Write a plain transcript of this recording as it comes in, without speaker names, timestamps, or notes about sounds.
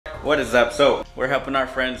What is up? So we're helping our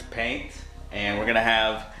friends paint, and we're gonna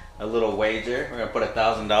have a little wager. We're gonna put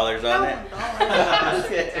 $1,000 on it.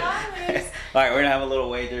 All right, we're gonna have a little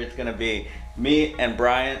wager. It's gonna be me and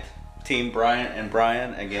Bryant, Team Bryant and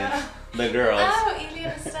Brian against the girls. Oh, Eli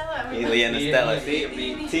and Estella. Eli and Estella.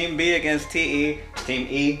 B. Team B against TE. Team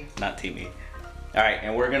E, not Team E. All right,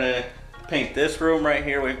 and we're gonna paint this room right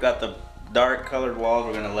here. We've got the dark colored walls.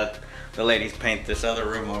 We're gonna let the ladies paint this other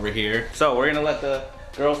room over here. So we're gonna let the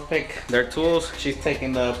girls pick their tools. She's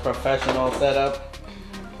taking the professional setup.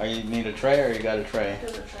 Or you need a tray, or you got a tray?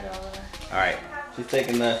 There's a tray over there. All right, she's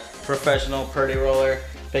taking the professional purdy roller.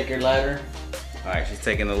 Pick your ladder. All right, she's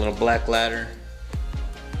taking the little black ladder.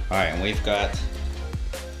 All right, and we've got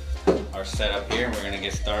our setup here. We're gonna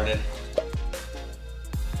get started.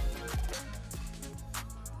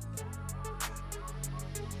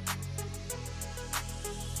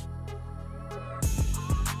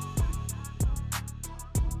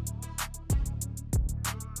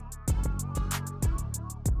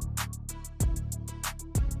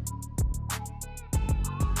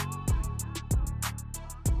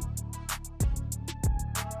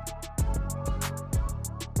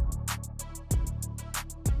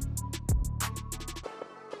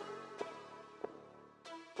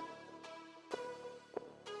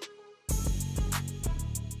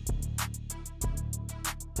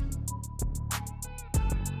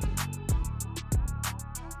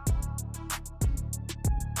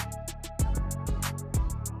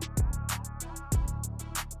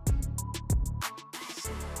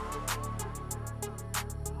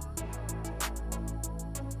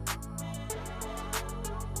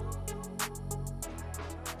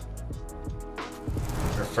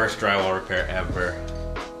 First drywall repair ever.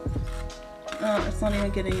 Oh, it's not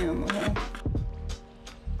even getting in the hole.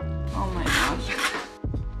 Oh my gosh.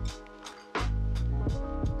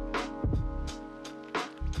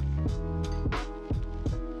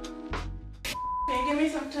 Can you give me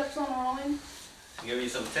some tips on rolling? Give you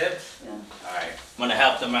some tips? Yeah. All right, I'm gonna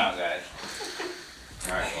help them out, guys.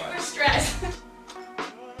 All right, We're watch. stressed.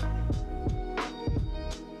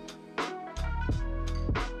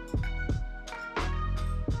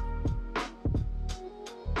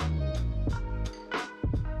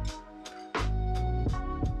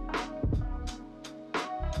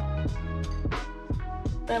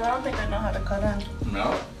 Babe, I don't think I know how to cut in.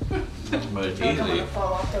 No, but it's I feel like I'm easy. gonna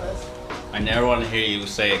fall off of this. I never want to hear you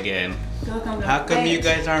say again. I feel like I'm gonna How come faint. you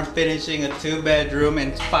guys aren't finishing a 2-bedroom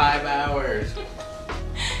in 5 hours?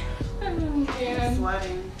 I'm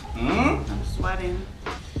sweating. Hmm? I'm sweating.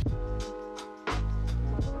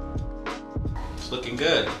 It's looking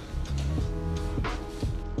good.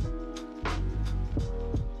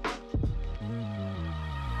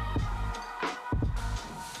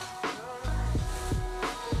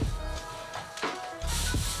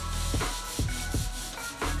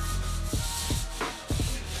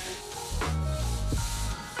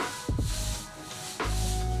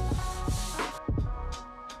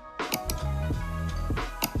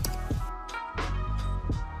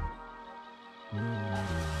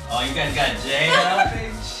 Oh, you guys got Jay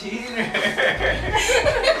helping? Cheater!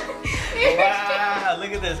 Wow,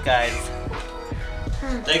 look at this, guys.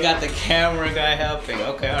 They got the camera guy helping.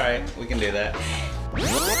 Okay, alright, we can do that. Are you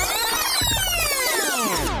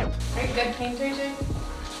a good painter, Jay?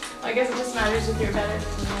 I guess it just matters if you're better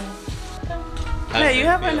than me. How's Yeah, it you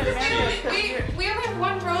have feel? an advantage. We only have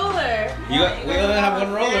one roller. We only have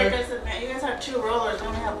one roller. You guys have 2 rollers, we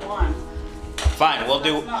only have 1. Fine, we'll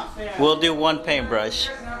do That's not fair. 1 paintbrush.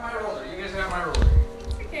 You guys have my roller. You guys have my roller.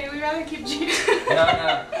 Okay, we'd rather keep cheating.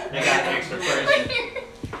 No. They got an extra person.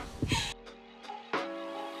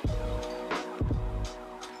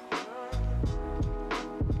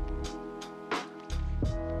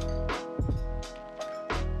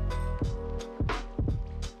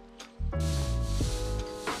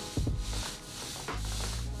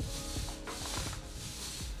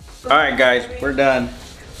 Alright guys, we're done.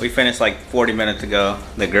 We finished like 40 minutes ago.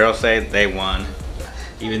 The girls say they won,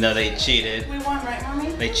 even though they cheated. We won, right,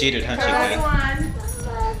 Mommy? They cheated, huh, Girls Chico? won.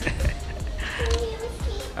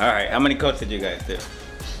 Alright, how many coats did you guys do?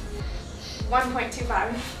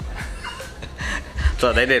 1.25.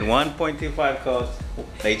 So they did 1.25 coats.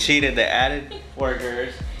 They cheated, they added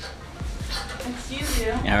workers. Excuse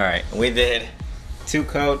you. Alright, we did 2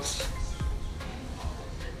 coats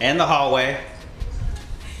and the hallway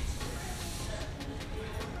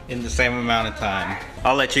in the same amount of time.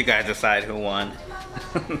 I'll let you guys decide who won.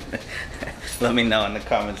 Let me know in the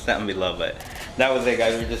comments down below, but that was it,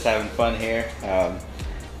 guys. We're just having fun here,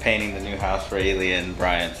 painting the new house for Eli and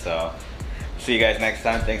Bryant. So see you guys next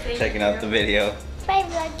time. Thanks for checking out the video. Bye,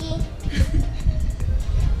 Vloggy.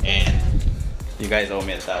 And guys owe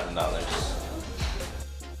me $1,000.